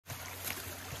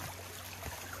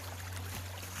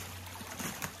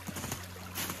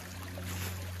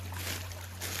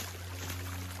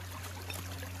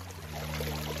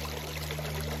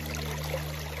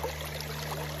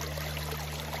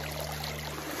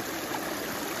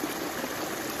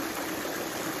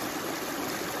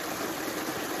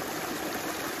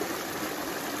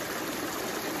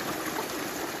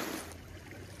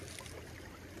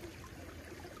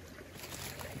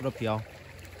What up, y'all?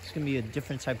 It's gonna be a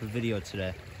different type of video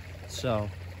today. So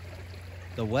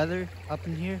the weather up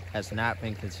in here has not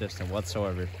been consistent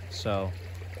whatsoever. So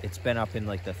it's been up in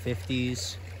like the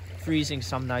 50s, freezing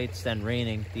some nights, then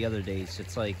raining the other days.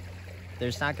 It's like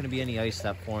there's not gonna be any ice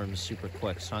that forms super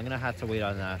quick, so I'm gonna have to wait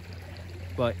on that.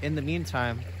 But in the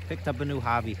meantime, picked up a new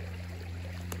hobby.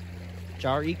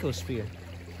 Jar Ecosphere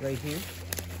right here.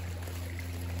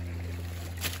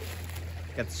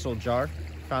 Got this little jar.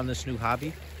 Found this new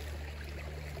hobby.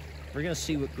 We're gonna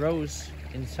see what grows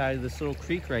inside of this little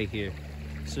creek right here.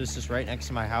 So this is right next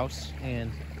to my house, and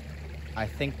I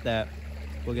think that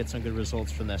we'll get some good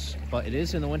results from this. But it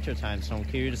is in the winter time, so I'm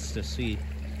curious to see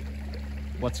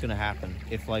what's gonna happen,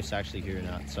 if life's actually here or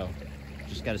not. So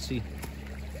just gotta see.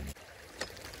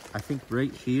 I think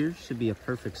right here should be a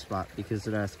perfect spot because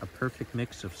it has a perfect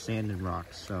mix of sand and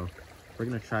rocks. So we're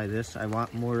gonna try this. I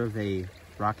want more of a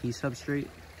rocky substrate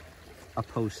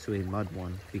opposed to a mud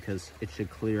one because it should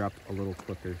clear up a little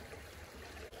quicker.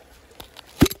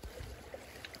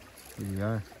 Here we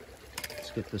are. Let's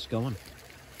get this going.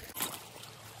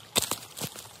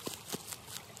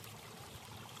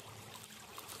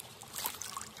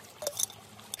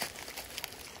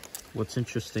 What's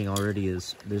interesting already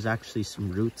is there's actually some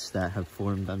roots that have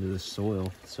formed under the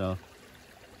soil, so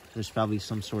there's probably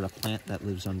some sort of plant that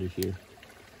lives under here,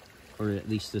 or at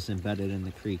least is embedded in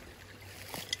the creek.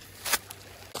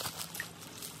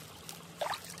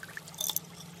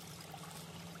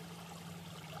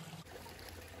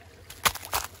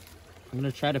 I'm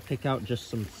gonna try to pick out just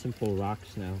some simple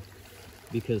rocks now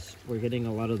because we're getting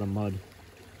a lot of the mud.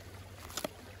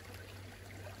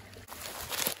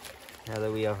 Now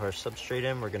that we have our substrate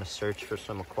in, we're gonna search for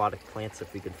some aquatic plants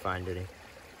if we can find any.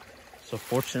 So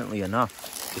fortunately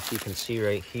enough, if you can see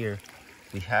right here,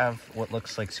 we have what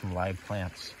looks like some live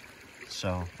plants.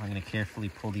 So I'm gonna carefully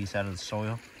pull these out of the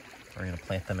soil. We're gonna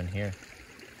plant them in here.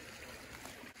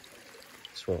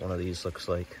 That's what one of these looks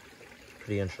like.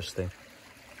 Pretty interesting.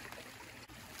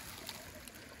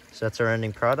 So that's our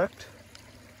ending product.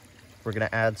 We're gonna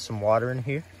add some water in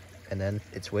here, and then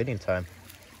it's waiting time.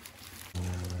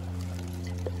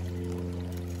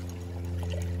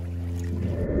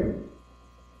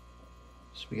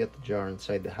 So we got the jar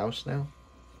inside the house now.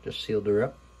 Just sealed her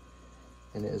up,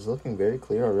 and it is looking very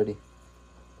clear already.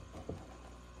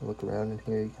 Look around in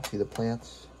here, you can see the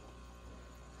plants.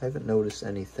 I haven't noticed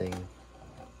anything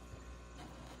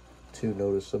too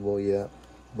noticeable yet,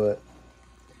 but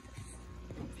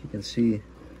if you can see,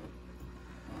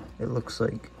 it looks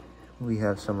like we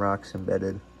have some rocks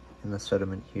embedded in the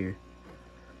sediment here.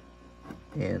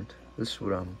 And this is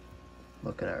what I'm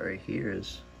looking at right here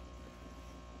is,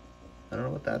 I don't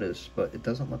know what that is, but it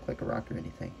doesn't look like a rock or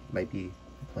anything. It might be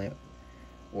a plant,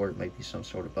 or it might be some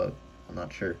sort of bug. I'm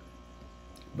not sure.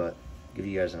 But I'll give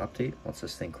you guys an update once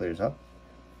this thing clears up.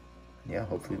 Yeah,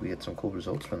 hopefully we get some cool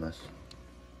results from this.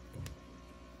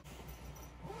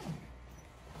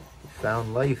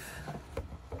 Found life.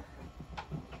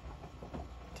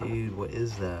 Dude, what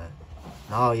is that?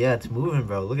 Oh yeah, it's moving,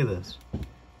 bro. Look at this.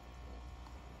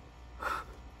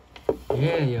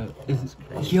 Yeah, yo.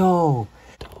 Yo.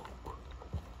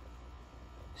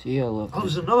 See, I love. Oh,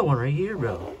 there's another one right here,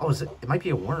 bro. Oh, it might be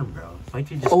a worm, bro. It might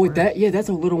be just. Oh, wait, that's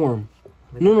a little worm.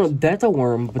 No, that's a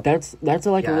worm, but that's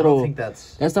like a little. I don't think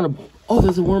that's. That's not a. Oh,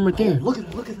 there's a worm right there. Look at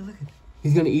it.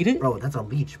 He's gonna eat it, bro. That's a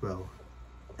leech, bro.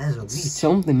 That's a leech.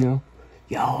 Something, yo.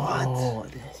 Yo, what?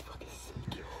 That's fucking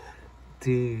sick, yo.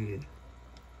 Dude,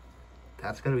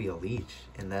 that's gotta be a leech,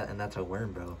 and that's a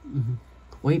worm, bro. Mm-hmm.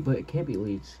 Wait, but it can't be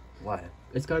leech. Why?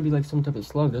 It's gotta be like some type of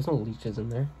slug. There's no leeches in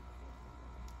there.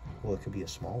 Well, it could be a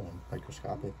small one,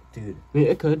 microscopic, dude. Yeah,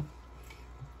 it could,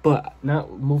 but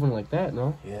not moving like that,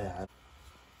 no. Yeah.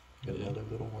 Got another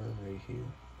little worm right here.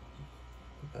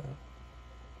 Look at that.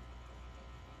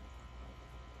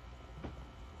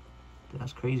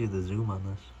 That's crazy, the zoom on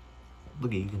this.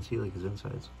 Look at, you can see like his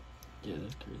insides. Yeah,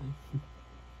 that's crazy.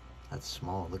 That's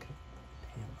small, look at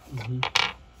it. Damn.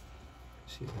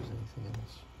 See if there's anything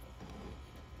else.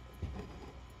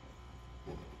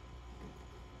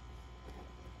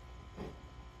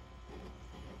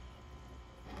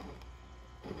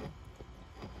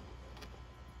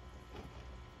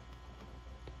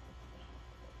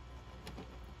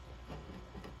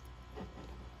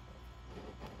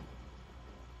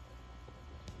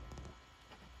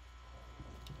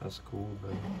 That's cool,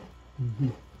 bro. Mm-hmm.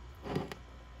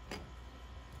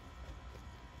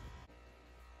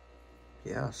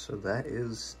 Yeah, so that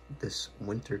is this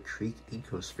Winter Creek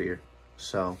Ecosphere.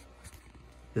 So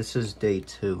this is day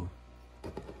 2.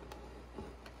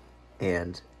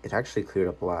 And it actually cleared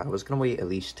up a lot. I was gonna wait at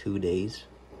least 2 days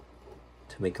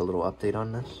to make a little update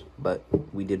on this, but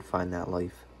we did find that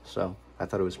life, so I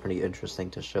thought it was pretty interesting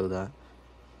to show that.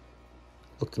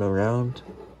 Looking around,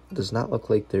 it does not look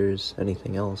like there's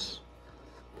anything else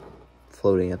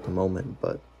floating at the moment,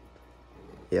 but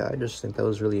yeah, I just think that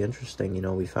was really interesting. You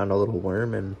know, we found a little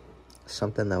worm and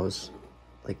something that was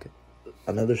like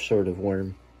another sort of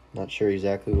worm. Not sure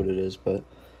exactly what it is, but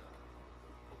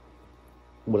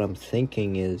what I'm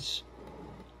thinking is,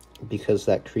 because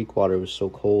that creek water was so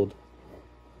cold,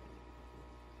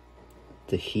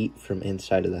 the heat from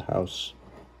inside of the house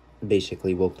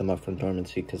basically woke them up from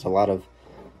dormancy, because a lot of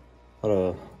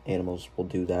animals will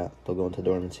do that. They'll go into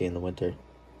dormancy in the winter.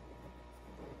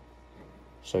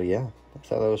 So yeah, I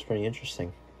thought that was pretty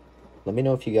interesting. Let me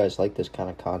know if you guys like this kind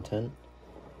of content.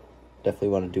 Definitely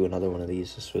want to do another one of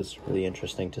these. This was really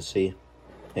interesting to see.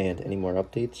 And any more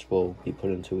updates will be put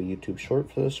into a YouTube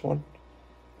short for this one.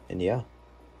 And yeah,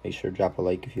 make sure to drop a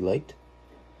like if you liked.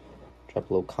 Drop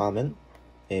a little comment.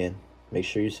 And make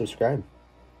sure you subscribe.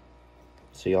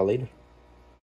 See y'all later.